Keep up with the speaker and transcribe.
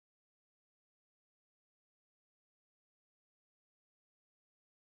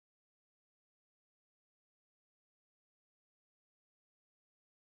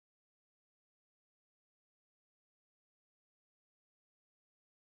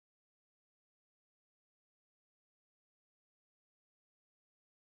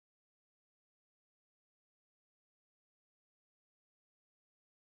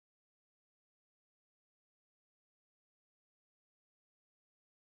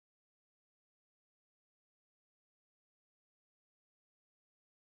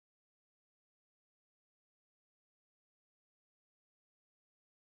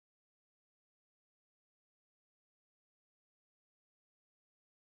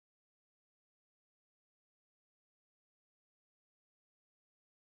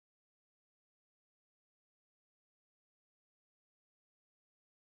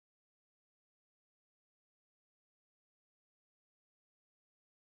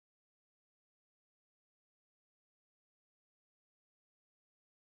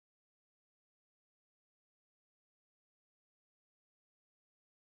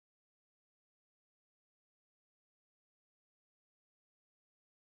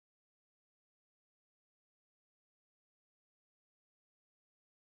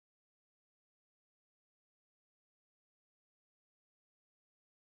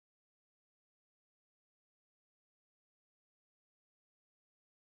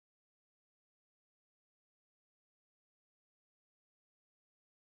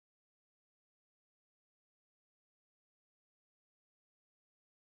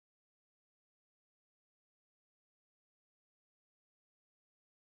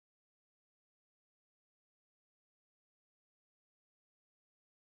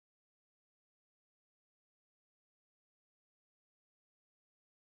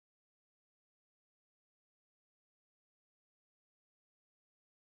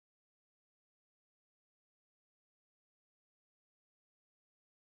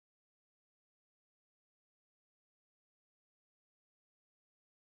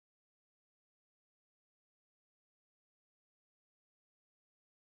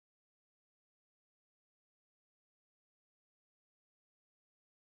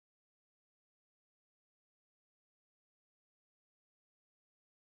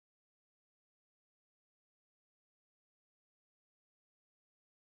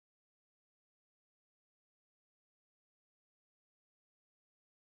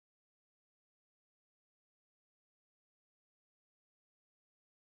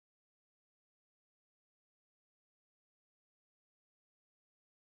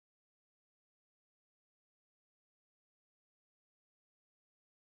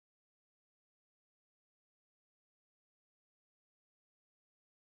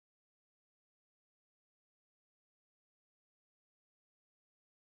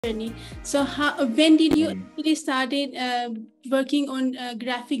journey. So when did you actually started working on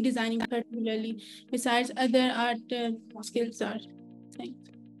graphic designing particularly, besides other art skills or things?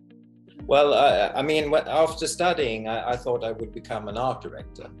 Well, I mean, after studying, I thought I would become an art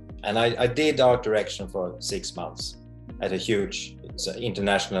director. And I did art direction for 6 months at a huge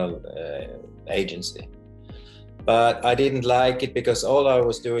international agency. But I didn't like it because all I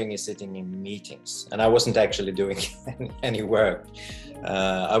was doing is sitting in meetings and I wasn't actually doing any work.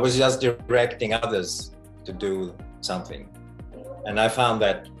 I was just directing others to do something. And I found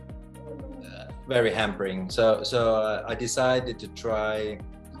that very hampering. So I decided to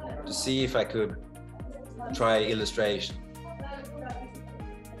see if I could try illustration.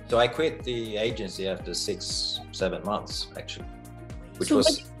 So I quit the agency after 6-7 months, actually, which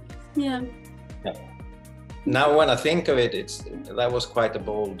was, yeah. Now when I think of it, that was quite a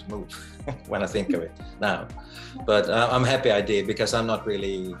bold move when I think of it now. But I'm happy I did, because I'm not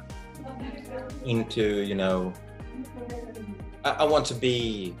really into, you know, I want to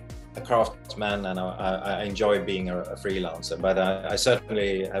be a craftsman, and I enjoy being a freelancer, but I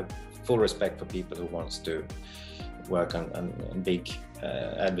certainly have full respect for people who wants to work on big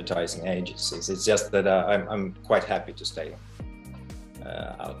advertising agencies. It's just that I'm quite happy to stay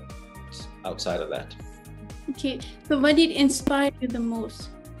outside of that. Okay, so what did inspire you the most?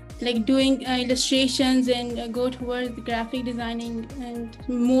 Like doing illustrations and go towards graphic designing, and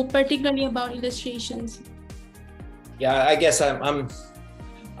more particularly about illustrations? Yeah, I guess I'm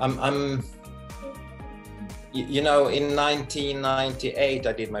you know, in 1998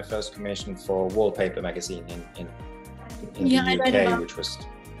 I did my first commission for Wallpaper magazine in the UK, which was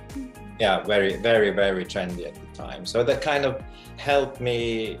very, very, very trendy at the time. So that kind of helped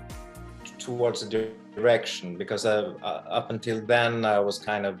me towards the direction, because up until then I was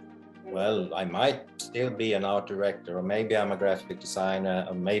kind of, well, I might still be an art director, or maybe I'm a graphic designer,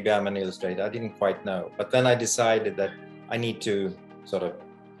 or maybe I'm an illustrator. I didn't quite know. But then I decided that I need to sort of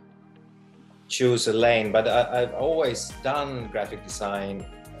choose a lane. But I've always done graphic design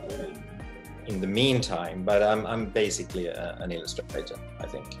in the meantime, but I'm basically an illustrator, I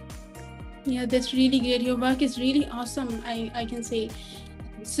think. Yeah, that's really great. Your work is really awesome, I can say.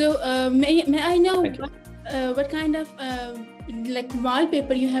 So may I know what kind of like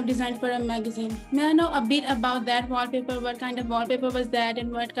wallpaper you have designed for a magazine? May I know a bit about that wallpaper? What kind of wallpaper was that,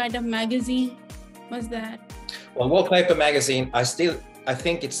 and what kind of magazine was that? Well, Wallpaper magazine, I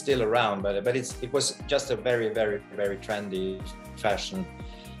think it's still around, but it was just a very, very, very trendy fashion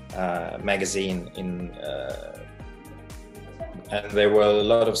magazine and there were a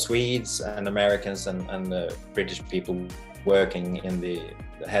lot of Swedes and Americans and British people working in the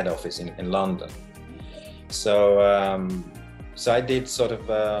head office in London. So I did sort of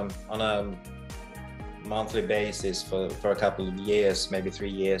on a monthly basis for a couple of years, maybe 3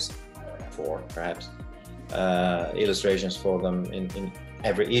 years, 4 perhaps, illustrations for them in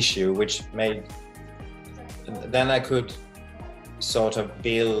every issue, which made, then I could sort of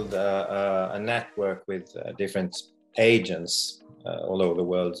build a network with different agents all over the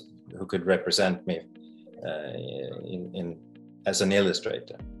world who could represent me as an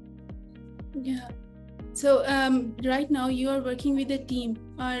illustrator. Yeah. So right now you are working with a team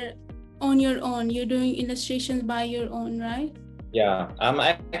or on your own? You're doing illustrations by your own, right? Yeah,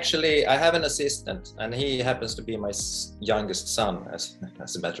 I have an assistant, and he happens to be my youngest son, as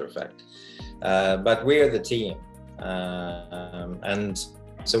a matter of fact. But we're the team, and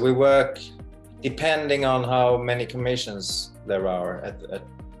so we work depending on how many commissions there are at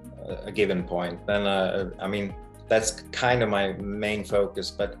a given point. Then I mean, that's kind of my main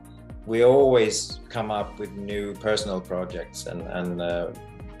focus, but we always come up with new personal projects and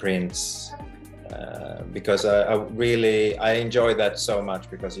prints, because I enjoy that so much,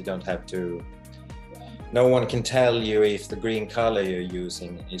 because you don't have to, no one can tell you if the green color you're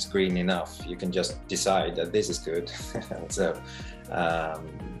using is green enough. You can just decide that this is good. So I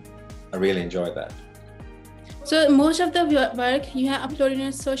really enjoy that. So most of the work you have uploaded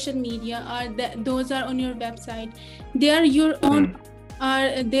on social media those are on your website. They are your own,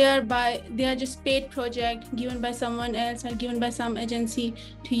 or they are just paid project given by someone else or given by some agency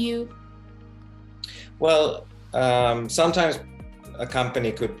to you? Well, sometimes a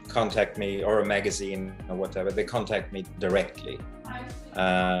company could contact me, or a magazine or whatever. They contact me directly,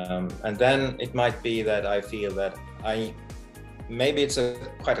 and then it might be that I feel that maybe it's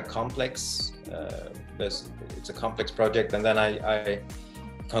quite a complex. It's a complex project, and then I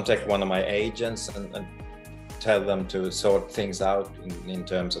contact one of my agents and tell them to sort things out in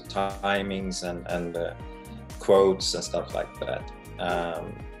terms of timings and quotes and stuff like that.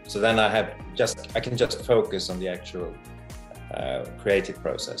 So then I can just focus on the actual creative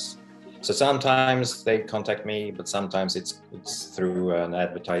process. So sometimes they contact me, but sometimes it's through an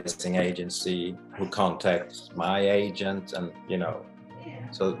advertising agency who contacts my agent, and you know,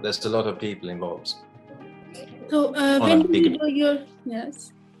 so there's a lot of people involved. So when do you do your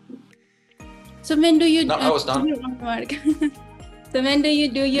So when do you no, I was done. do your own work? So when do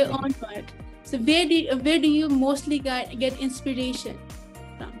you do your own work? So where do you mostly get inspiration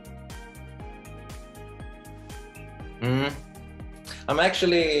from? I'm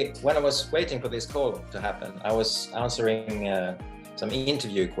actually, when I was waiting for this call to happen, I was answering some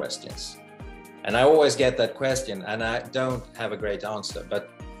interview questions, and I always get that question, and I don't have a great answer. But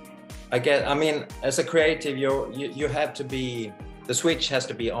I mean, as a creative, you have to be, the switch has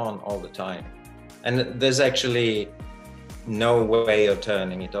to be on all the time, and there's actually no way of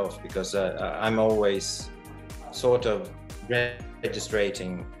turning it off, because I'm always sort of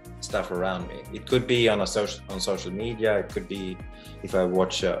registering stuff around me. It could be on social media, it could be if I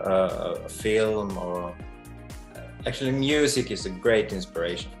watch a film, or actually music is a great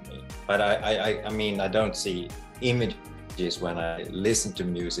inspiration for me. But I mean, I don't see images when I listen to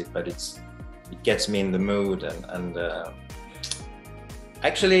music, but it gets me in the mood. And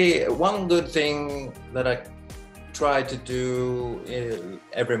actually, one good thing that I try to do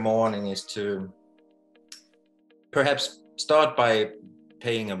every morning is to perhaps start by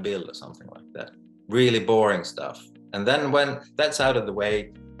paying a bill or something like that. Really boring stuff. And then when that's out of the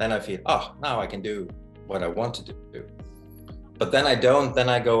way, then I feel, oh, now I can do what I want to do. But then I don't, then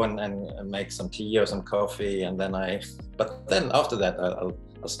I go and make some tea or some coffee, and then but then after that, I'll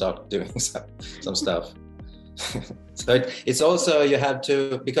start doing some stuff. So it's also, you have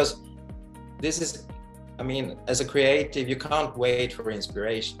to, because this is, I mean, as a creative, you can't wait for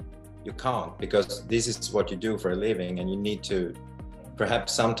inspiration. You can't, because this is what you do for a living, and you need to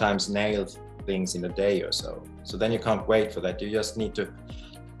perhaps sometimes nail things in a day or so. So then you can't wait for that. You just need to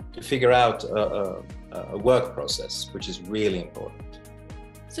figure out a work process, which is really important.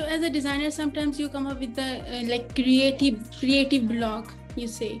 So as a designer, sometimes you come up with the like creative block, you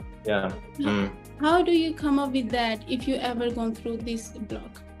say. Yeah. How do you come up with that, if you ever gone through this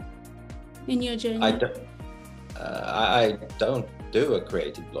block in your journey? I don't do a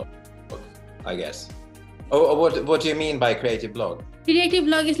creative block, I guess. Oh, what do you mean by creative block? Creative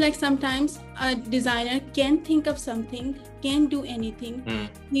block is like, sometimes a designer can think of something, can do anything.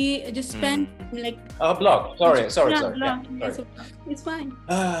 He just spend like... Oh, block. Sorry. Block. Yeah, Yes, it's fine.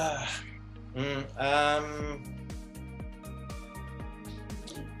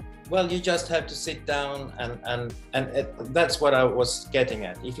 Well, you just have to sit down and that's what I was getting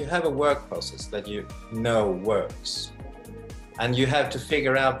at. If you have a work process that you know works, and you have to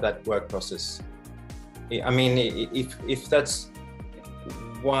figure out that work process. I mean, if that's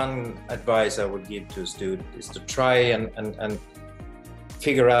one advice I would give to a student, is to try and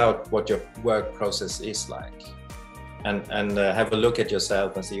figure out what your work process is like, and have a look at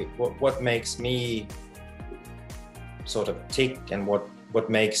yourself and see what makes me sort of tick, and what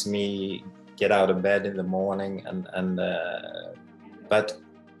makes me get out of bed in the morning, but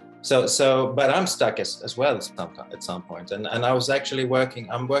I'm stuck as well at some point, and I was actually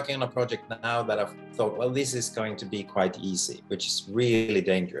I'm working on a project now that I've thought, well, this is going to be quite easy, which is really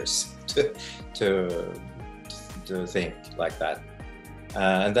dangerous to think like that,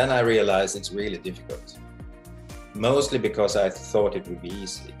 and then I realized it's really difficult, mostly because I thought it would be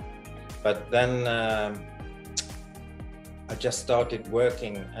easy, but then I just started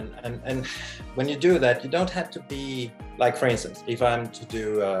working, and when you do that, you don't have to be, like, for instance, if I'm to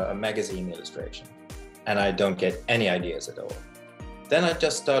do a magazine illustration and I don't get any ideas at all, then I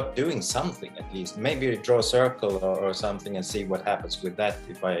just start doing something, at least maybe draw a circle or something, and see what happens with that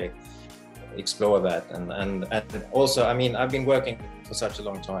if I explore that. And also, I mean, I've been working for such a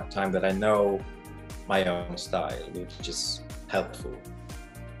long time that I know my own style, which is helpful.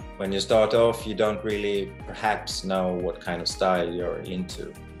 When you start off, you don't really perhaps know what kind of style you're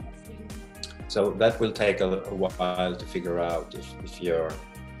into. So that will take a while to figure out if you're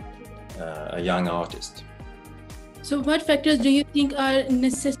a young artist. So what factors do you think are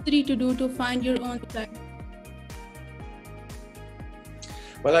necessary to do to find your own style?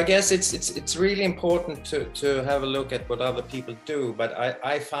 Well, I guess it's really important to have a look at what other people do. But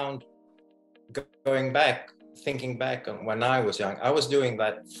I found, thinking back on when I was young, I was doing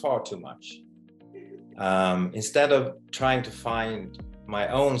that far too much. Instead of trying to find my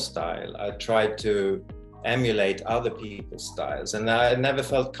own style, I tried to emulate other people's styles, and I never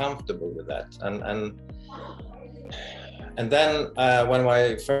felt comfortable with that. And then when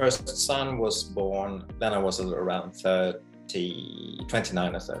my first son was born, then I was around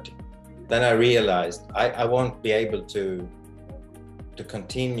 29 or 30. Then I realized I won't be able to to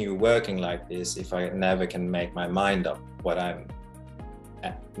continue working like this if I never can make my mind up what I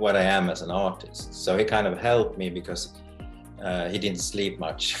am as an artist. So he kind of helped me, because he didn't sleep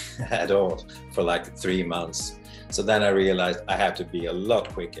much at all for like 3 months. So then I realized I have to be a lot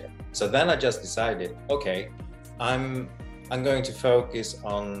quicker. So then I just decided, okay, I'm going to focus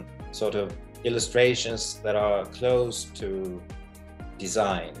on sort of illustrations that are close to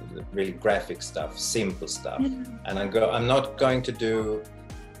design, really graphic stuff, simple stuff. And I'm not going to do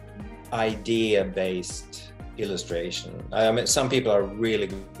idea-based illustration. I mean, some people are really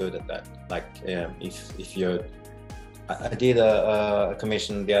good at that. Like if you're, I did a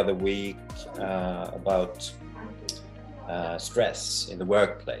commission the other week about stress in the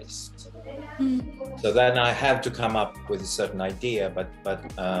workplace. So then I have to come up with a certain idea, but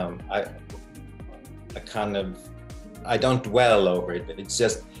I don't dwell over it. It's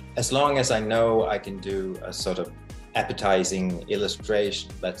just, as long as I know I can do a sort of appetizing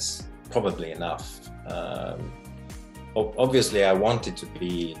illustration, that's probably enough. Obviously, I want it to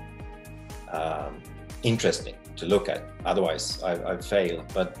be interesting to look at. Otherwise, I'd fail.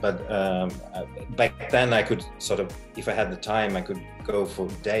 But back then, I could sort of, if I had the time, I could go for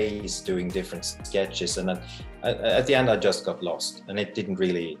days doing different sketches. And then, at the end, I just got lost, and it didn't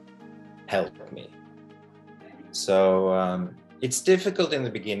really help me. So it's difficult in the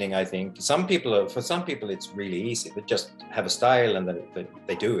beginning, I think. For some people, it's really easy. They just have a style and then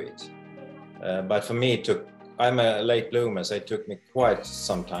they do it. But for me, I'm a late bloomer, so it took me quite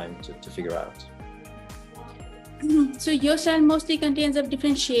some time to figure out. So your style mostly contains of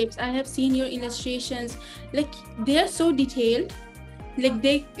different shapes. I have seen your illustrations, like they are so detailed, like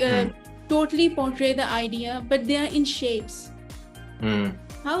they totally portray the idea, but they are in shapes.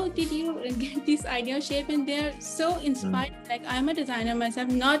 How did you get this idea of shape? And they're so inspired. Like, I'm a designer myself,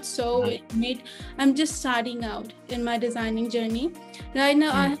 not so made. I'm just starting out in my designing journey. Right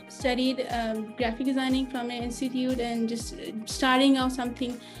now, I have studied graphic designing from an institute and just starting out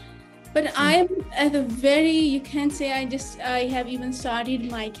something. But I'm at a very, you can say, I have even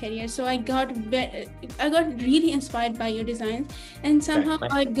started my career. So I got really inspired by your designs, and somehow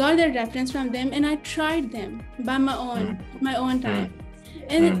I got the reference from them, and I tried them by my own time.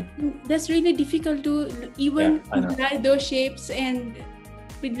 And that's really difficult to even write those shapes, and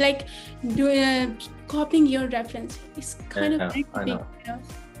with like copying your reference. It's kind of big, you know?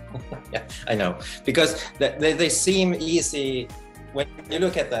 Yeah, I know, because they seem easy. When you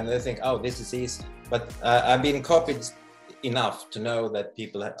look at them, they think, oh, this is easy. But I've been copied enough to know that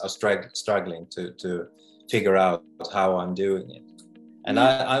people are struggling to figure out how I'm doing it. And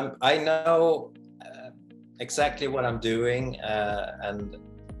I know exactly what I'm doing, and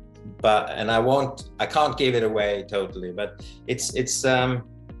I can't give it away totally, but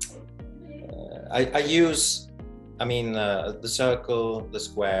I use, the circle, the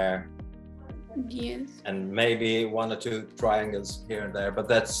square, yes, and maybe 1 or 2 triangles here and there, but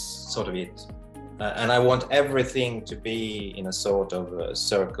that's sort of it. And I want everything to be in a sort of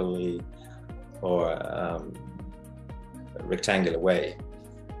circle-y or rectangular way.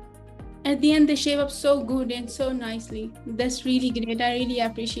 At the end, they shape up so good and so nicely. That's really great. I really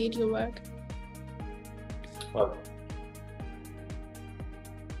appreciate your work. Well,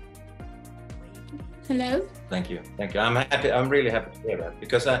 hello? Thank you. I'm happy. I'm really happy to hear that,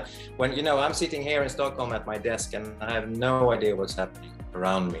 because when I'm sitting here in Stockholm at my desk and I have no idea what's happening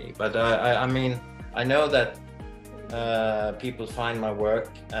around me. But I know that people find my work,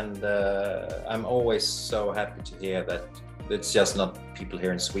 and I'm always so happy to hear that it's just not people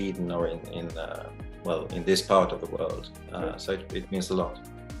here in Sweden or in this part of the world. So it means a lot.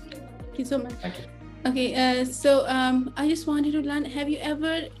 Thank you so much. Thank you. Okay, so I just wanted to learn, have you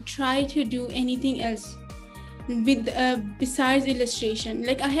ever tried to do anything else with besides illustration?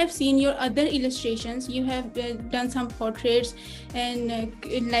 Like, I have seen your other illustrations. You have done some portraits and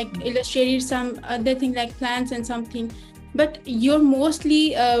like illustrated some other thing like plants and something, but your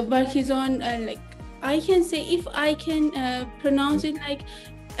mostly work is on like, I can say, if I can pronounce it, like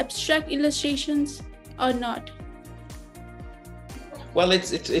abstract illustrations or not. Well,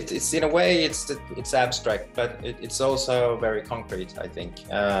 it's in a way it's abstract, but it's also very concrete, I think.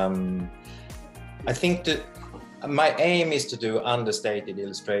 I think that my aim is to do understated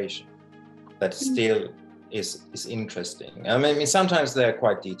illustration that still is interesting. I mean, sometimes they're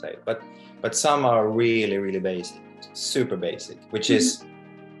quite detailed, but some are really, really basic, super basic, which is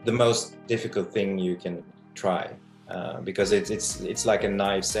the most difficult thing you can try, because it's like a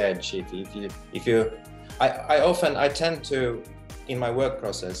knife's edge. I tend to, in my work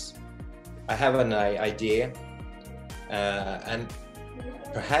process, I have an idea, and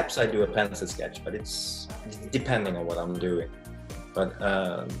perhaps I do a pencil sketch, but it's depending on what I'm doing.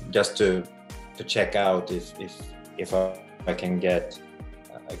 but just to check out if I can get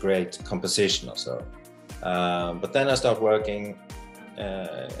a great composition or so. But then I start working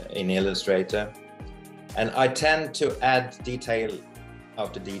in Illustrator, and I tend to add detail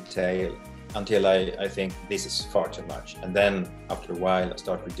after detail until I think this is far too much, and then after a while I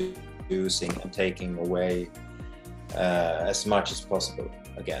start reducing and taking away as much as possible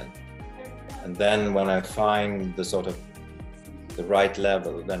again. And then when I find the sort of the right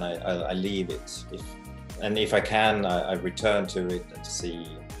level, then I leave it. If I can, I return to it and see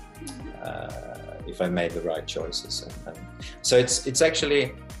if I made the right choices. And so it's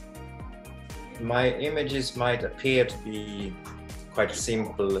actually, my images might appear to be quite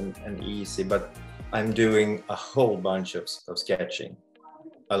simple and easy, but I'm doing a whole bunch of sketching,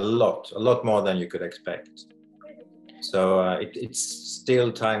 a lot more than you could expect. So it's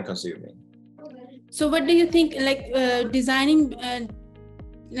still time consuming. So what do you think, like designing,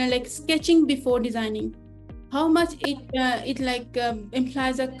 like sketching before designing, how much it like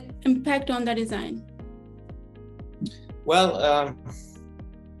implies a impact on the design? Well,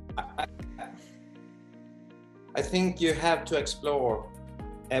 I think you have to explore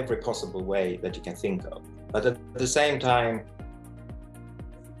every possible way that you can think of, but at the same time,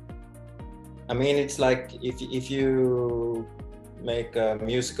 I mean, it's like if you make a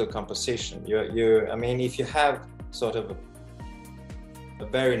musical composition, I mean, if you have sort of a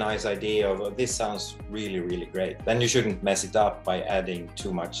very nice idea of, oh, this sounds really great, then you shouldn't mess it up by adding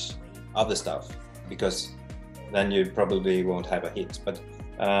too much other stuff, because then you probably won't have a hit. But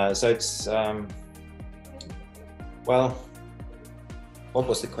so it's well, what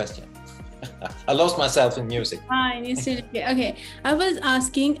was the question? I lost myself in music. Fine, you still okay. I was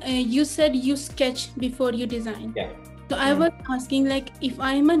asking, you said you sketch before you design. Yeah. So I was asking, like, if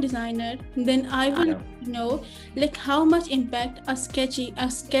I'm a designer, then I will know like how much impact a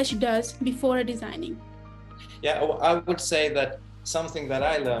sketch does before designing. Yeah, I would say that something that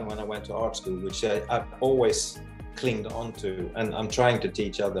I learned when I went to art school, which I've always clinged on to, and I'm trying to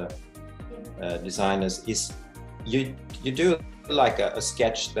teach other designers, is you do like a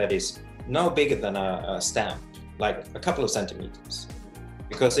sketch that is no bigger than a stamp, like a couple of centimeters,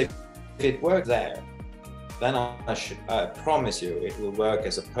 because if it works there, then I promise you it will work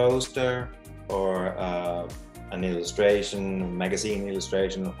as a poster or an illustration, magazine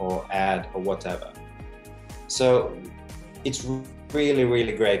illustration, or ad or whatever. So it's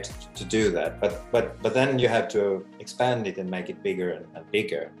really great to do that, but then you have to expand it and make it bigger and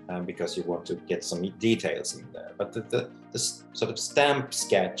bigger because you want to get some details in there. But the sort of stamp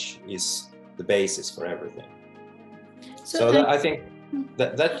sketch is the basis for everything. So I think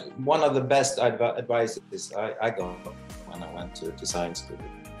that one of the best advices I got when I went to design school.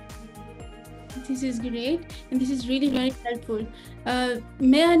 This is great, and this is really very helpful.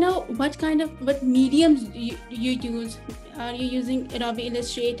 May I know what mediums you use? Are you using Adobe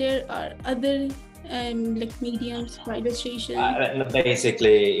Illustrator or other like mediums for illustration?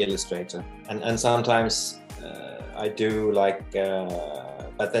 Basically Illustrator, and sometimes I do like,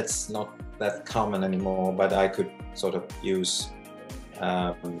 but that's not that common anymore. But I could sort of use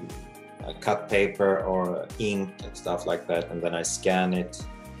a cut paper or ink and stuff like that, and then I scan it.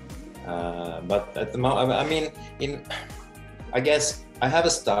 But at the moment, I mean, I guess I have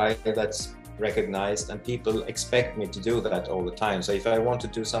a style that's recognized, and people expect me to do that all the time. So if I want to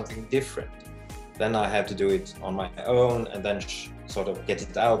do something different, then I have to do it on my own, and then sort of get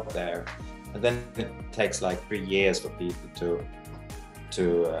it out there. And then it takes like 3 years for people to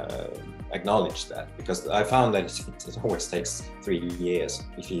acknowledge that, because I found that it always takes 3 years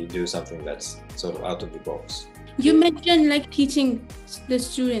if you do something that's sort of out of the box. You mentioned like teaching the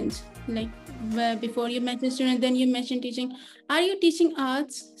students, like before you mentioned students, then you mentioned teaching. Are you teaching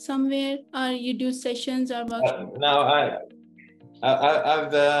arts somewhere, or you do sessions or workshops? No,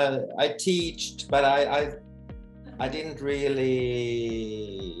 I teached, but I didn't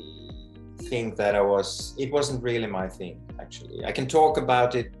really think that it wasn't really my thing, actually. I can talk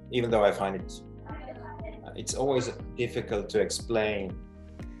about it, even though I find it's always difficult to explain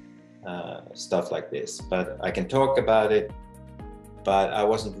stuff like this, but I can talk about it, but I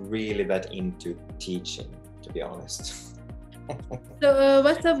wasn't really that into teaching, to be honest. So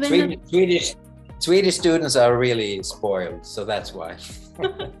what's the Swedish students are really spoiled, so that's why.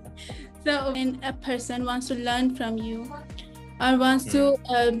 So when a person wants to learn from you, or wants to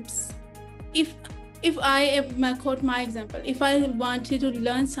if I quote my example, if I wanted to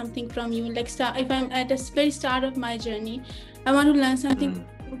learn something from you, like if I'm at the very start of my journey, I want to learn something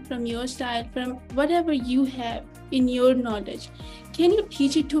from your style, from whatever you have in your knowledge, can you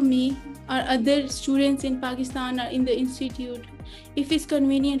teach it to me or other students in Pakistan or in the institute? if it's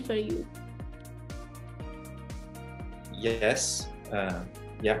convenient for you? Yes,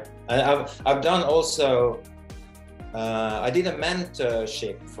 yeah. I've done also. I did a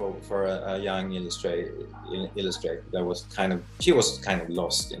mentorship for a young illustrator that was she was kind of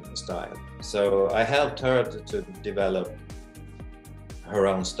lost in her style. So I helped her to develop her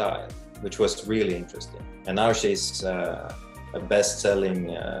own style, which was really interesting. And now she's a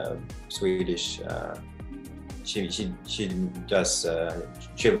best-selling Swedish. She does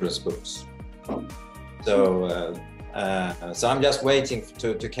children's books. So. So I'm just waiting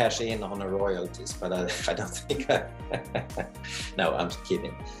to cash in on her royalties, but I don't think no, I'm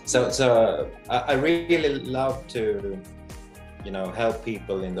kidding. So I really love to, help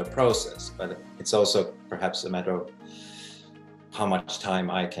people in the process, but it's also perhaps a matter of how much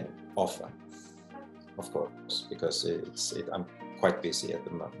time I can offer, of course, because I'm quite busy at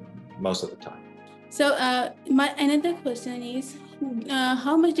the most of the time. So my another question is,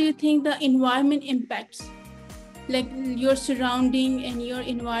 how much do you think the environment impacts? Like your surrounding and your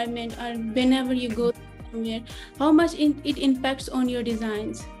environment, or whenever you go somewhere, how much it impacts on your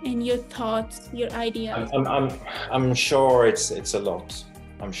designs and your thoughts, your ideas? I'm sure it's a lot.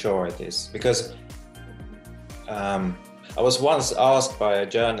 I'm sure it is, because I was once asked by a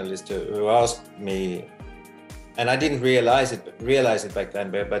journalist who asked me, and I didn't realize it back then,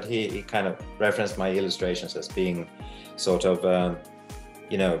 but he kind of referenced my illustrations as being sort of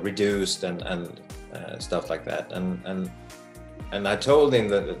reduced and stuff like that, and I told him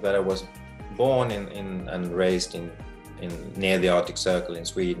that I was born in and raised in near the Arctic Circle in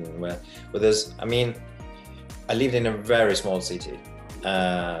Sweden, where there's, I lived in a very small city,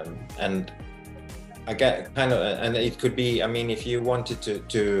 and I get kind of, and it could be, if you wanted to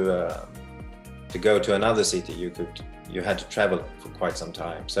go to another city, you had to travel for quite some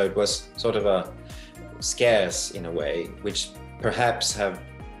time, so it was sort of a scarce in a way, which perhaps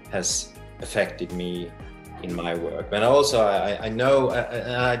has affected me in my work. But also I know,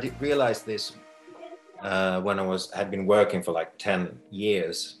 and I did realize this when I had been working for like 10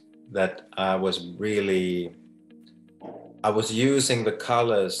 years, that I was using the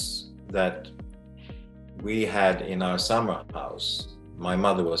colors that we had in our summer house. My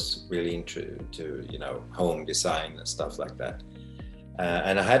mother was really into home design and stuff like that,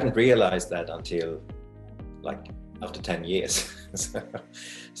 and I hadn't realized that until like after 10 years.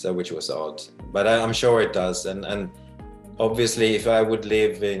 So which was odd, but I'm sure it does, and obviously if I would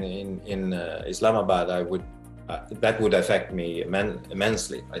live in Islamabad, that would affect me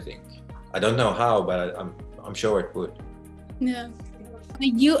immensely, I think. I don't know how, but I'm sure it would. Yeah,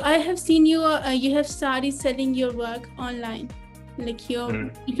 I have seen you have started selling your work online, like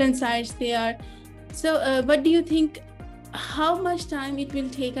your different sites there. So what do you think, how much time it will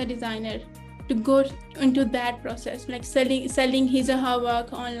take a designer to go into that process, like selling his or her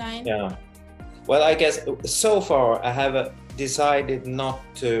work online? Yeah, well, I guess so far I have decided not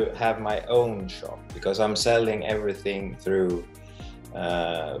to have my own shop, because I'm selling everything through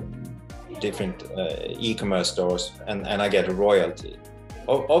different e-commerce stores, and I get a royalty.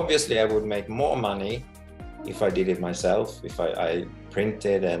 Obviously I would make more money if I did it myself, if I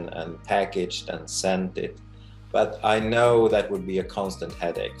printed and packaged and sent it. But I know that would be a constant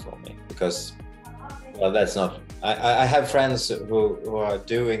headache for me, because, well, that's not, I have friends who are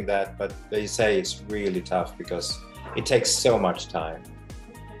doing that, but they say it's really tough because it takes so much time.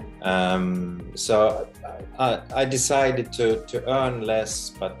 So I decided to earn less,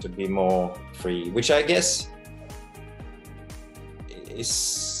 but to be more free, which I guess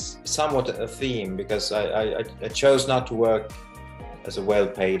is somewhat a theme, because I chose not to work as a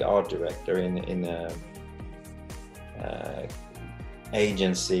well-paid art director in a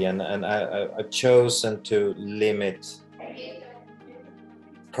agency, and I've chosen to limit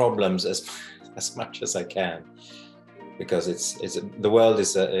problems as much as I can, because the world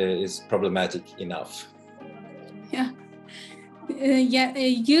is problematic enough. Yeah.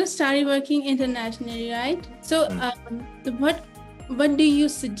 You started working internationally, right? So what do you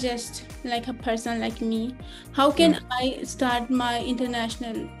suggest, like a person like me, how can I start my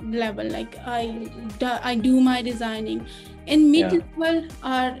international level? Like I do my designing in mid-level,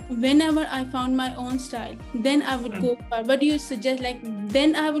 or whenever I found my own style, then I would go for, what do you suggest, like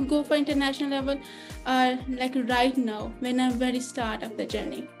then I would go for international level, or like right now when I'm very start of the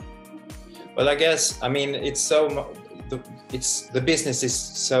journey? Well, I guess, I mean, the business is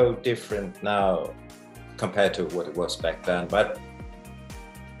so different now compared to what it was back then, but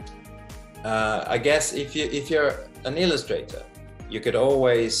I guess if you're an illustrator, you could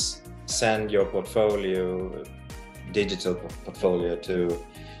always send your portfolio, digital portfolio, to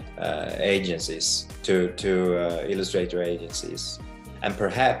agencies, to illustrator agencies, and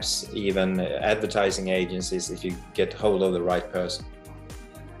perhaps even advertising agencies if you get hold of the right person.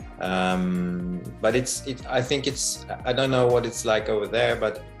 But I think I don't know what it's like over there,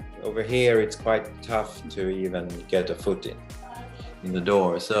 but over here it's quite tough to even get a foot in the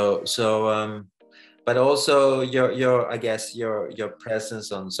door. But also I guess your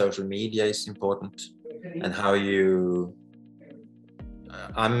presence on social media is important, and how you.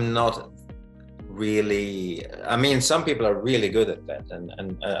 I'm not really. I mean, some people are really good at that,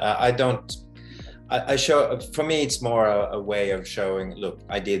 and I don't. I show. For me, it's more a way of showing. Look,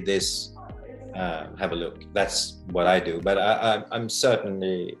 I did this. Have a look. That's what I do. But I'm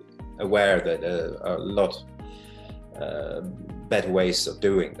certainly aware that a lot better ways of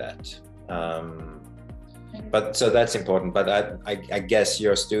doing that. But so that's important. But I guess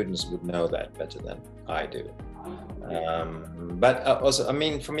your students would know that better than I do. But also, I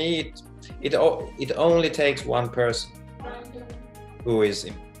mean, for me, it only takes one person who is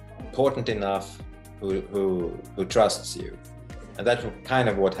important enough, who trusts you, and that's kind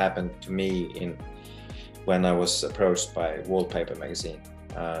of what happened to me when I was approached by Wallpaper magazine.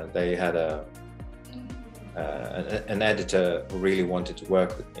 They had an editor who really wanted to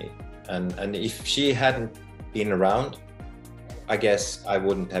work with me, and if she hadn't been around, I guess I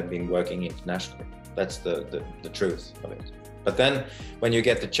wouldn't have been working internationally. That's the truth of it. But then when you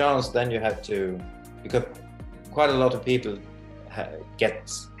get the chance, then you have to, because quite a lot of people get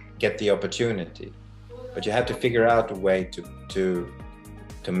the opportunity, but you have to figure out a way to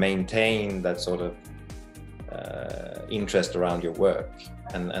maintain that sort of interest around your work.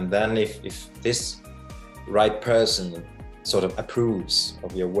 And then if this right person sort of approves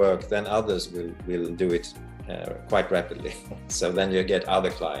of your work, then others will do it quite rapidly. So then you get other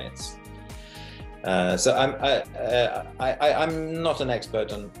clients. So I'm not an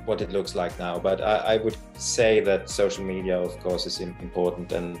expert on what it looks like now, but I would say that social media, of course, is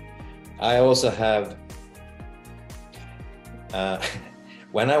important. And I also have,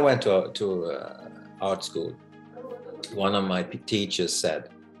 when I went to art school, one of my teachers said,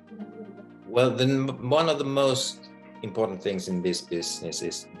 well, one of the most important things in this business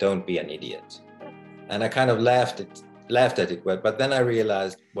is don't be an idiot. And I kind of laughed at it, but then I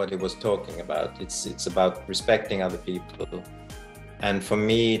realized what it was talking about. It's about respecting other people, and for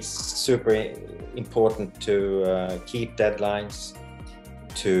me it's super important to keep deadlines,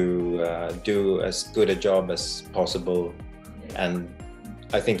 to do as good a job as possible, and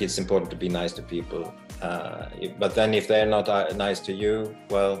I think it's important to be nice to people. But then if they're not nice to you,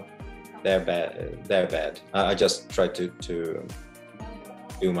 well, they're bad. I just try to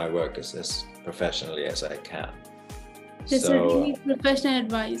do my work as professionally as I can. That's a really professional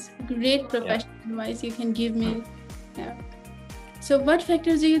advice. Great professional advice you can give me. Yeah. So what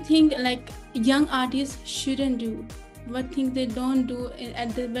factors do you think like young artists shouldn't do? What things they don't do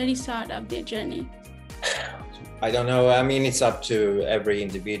at the very start of their journey? I don't know. I mean, it's up to every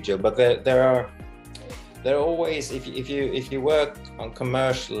individual, but there are always, if you work on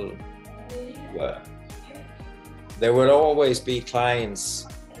commercial work, there will always be clients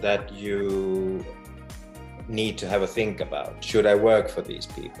that you need to have a think about. Should I work for these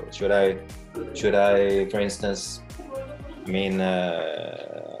people? Should I, for instance, I mean,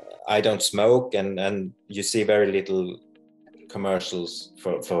 I don't smoke, and you see very little commercials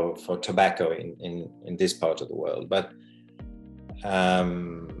for tobacco in this part of the world. But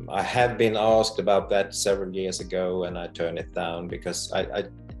I have been asked about that several years ago, and I turned it down because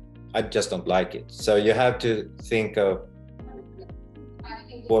I just don't like it. So you have to think of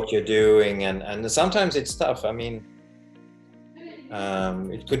what you're doing, and sometimes it's tough. I mean,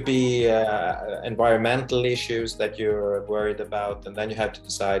 it could be environmental issues that you're worried about, and then you have to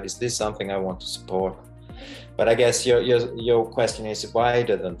decide, is this something I want to support? But I guess your question is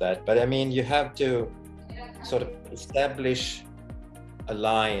wider than that. But I mean, you have to sort of establish a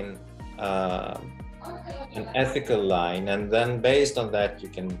line, an ethical line, and then based on that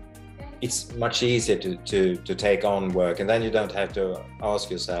it's much easier to take on work, and then you don't have to ask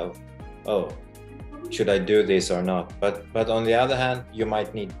yourself, oh, should I do this or not? But on the other hand, you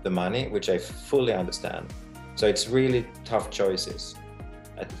might need the money, which I fully understand. So it's really tough choices.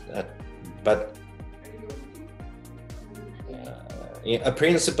 But a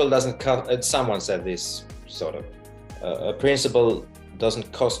principle doesn't cost. Someone said this sort of. A principle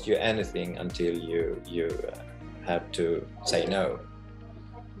doesn't cost you anything until you have to say no.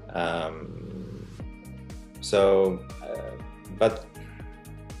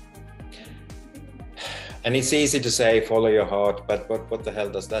 And it's easy to say follow your heart, but what the hell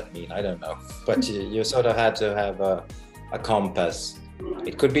does that mean? I don't know. But you sort of had to have a compass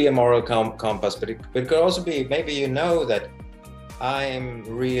It could be a moral compass, but it could also be maybe you know that I'm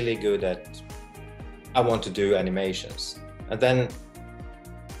really good at, I want to do animations, and then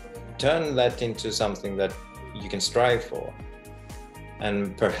turn that into something that you can strive for,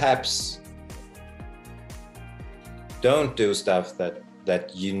 and perhaps don't do stuff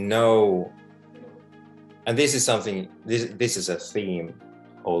that you know. And this is something, this is a theme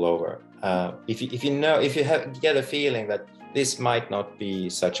all over. If you get a feeling that this might not be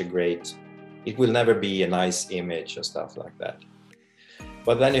such a great, it will never be a nice image or stuff like that.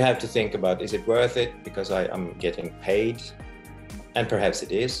 But then you have to think about, is it worth it? Because I'm getting paid, and perhaps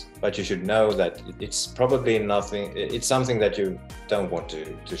it is, but you should know that it's probably nothing, it's something that you don't want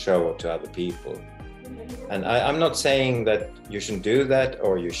to show to other people. And I'm not saying that you shouldn't do that,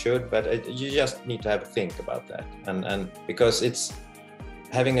 or you should, but you just need to have a think about that. And because it's,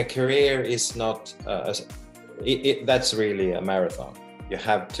 having a career is not, that's really a marathon. You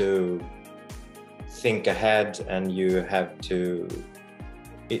have to think ahead, and you have to,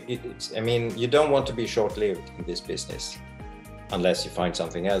 I mean, you don't want to be short-lived in this business, unless you find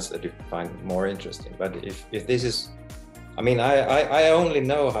something else that you find more interesting. But if this is, I mean, I only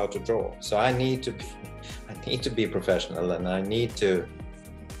know how to draw, so I need to be professional, and I need to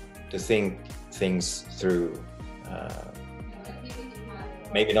think things through.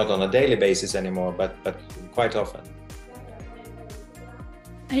 Maybe not on a daily basis anymore, but quite often.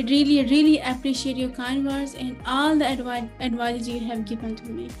 I really appreciate your kind words and all the advice you have given to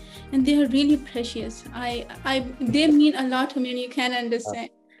me, and they are really precious. They mean a lot to me, and you can understand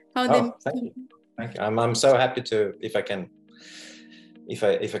how they mean to me. Thank you. I'm so happy to, if I can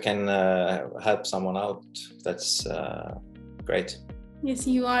help someone out, that's great. Yes,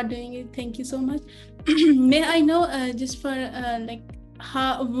 you are doing it. Thank you so much. May I know, just for like,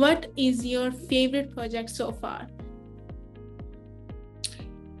 what is your favorite project so far?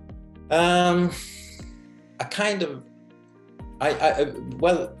 I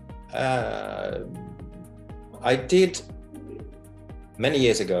did many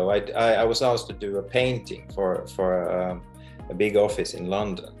years ago. I was asked to do a painting for a big office in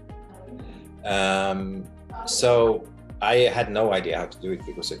London. So I had no idea how to do it,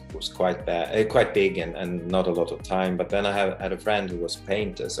 because it was quite big and not a lot of time. But then I had a friend who was a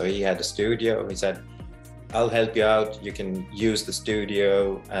painter, so he had a studio. He said, I'll help you out, you can use the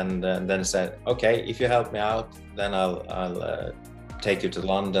studio. And then said, okay, if you help me out, then I'll take you to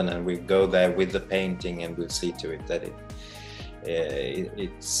London, and we'll go there with the painting, and we'll see to it that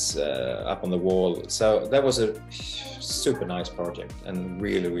it's up on the wall. So that was a super nice project, and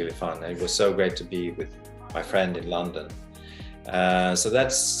really fun. It was so great to be with my friend in London. So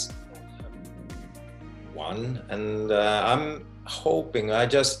that's one. And I'm hoping, I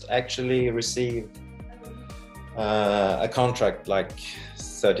just actually received a contract like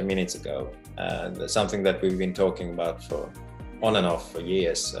 30 minutes ago, something that we've been talking about for on and off for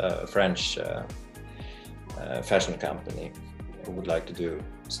years, a French fashion company who would like to do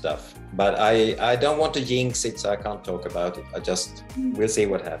stuff. But I don't want to jinx it, so I can't talk about it. We'll see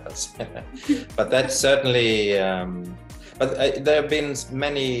what happens. But that's certainly, but there have been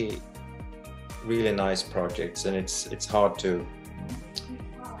many really nice projects, and it's hard to,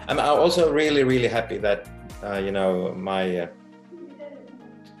 I'm also really happy that, you know, my,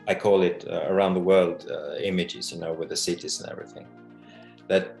 I call it around the world images, you know, with the cities and everything.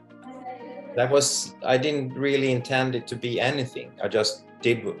 That was, I didn't really intend it to be anything. I just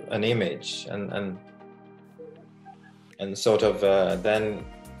did an image, and sort of then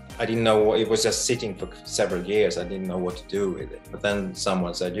I didn't know what, it was just sitting for several years. I didn't know what to do with it. But then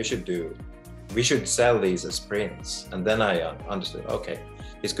someone said, we should sell these as prints. And then I understood, okay,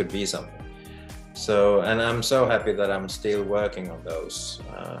 this could be something. So, and I'm so happy that I'm still working on those.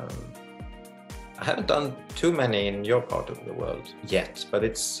 I haven't done too many in your part of the world yet, but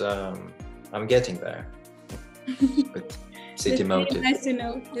it's, I'm getting there. But city motive. Really nice to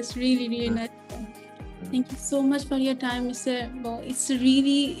know. It's really nice to know. Thank you so much for your time, Mr. Bo.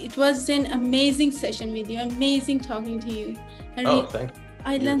 It was an amazing session with you. Amazing talking to you. Thank you.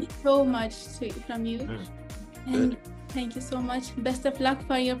 I learned so much from you. And Good. Thank you so much. Best of luck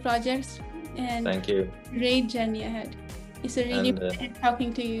for your projects. And thank you. Great journey ahead. It's a really pleasure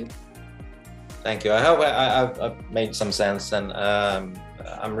talking to you. Thank you. I hope I've made some sense, and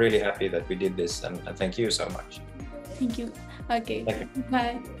I'm really happy that we did this, and thank you so much. Thank you. Okay. Thank you.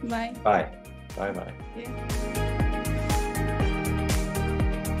 Bye. Bye. Bye. Yeah.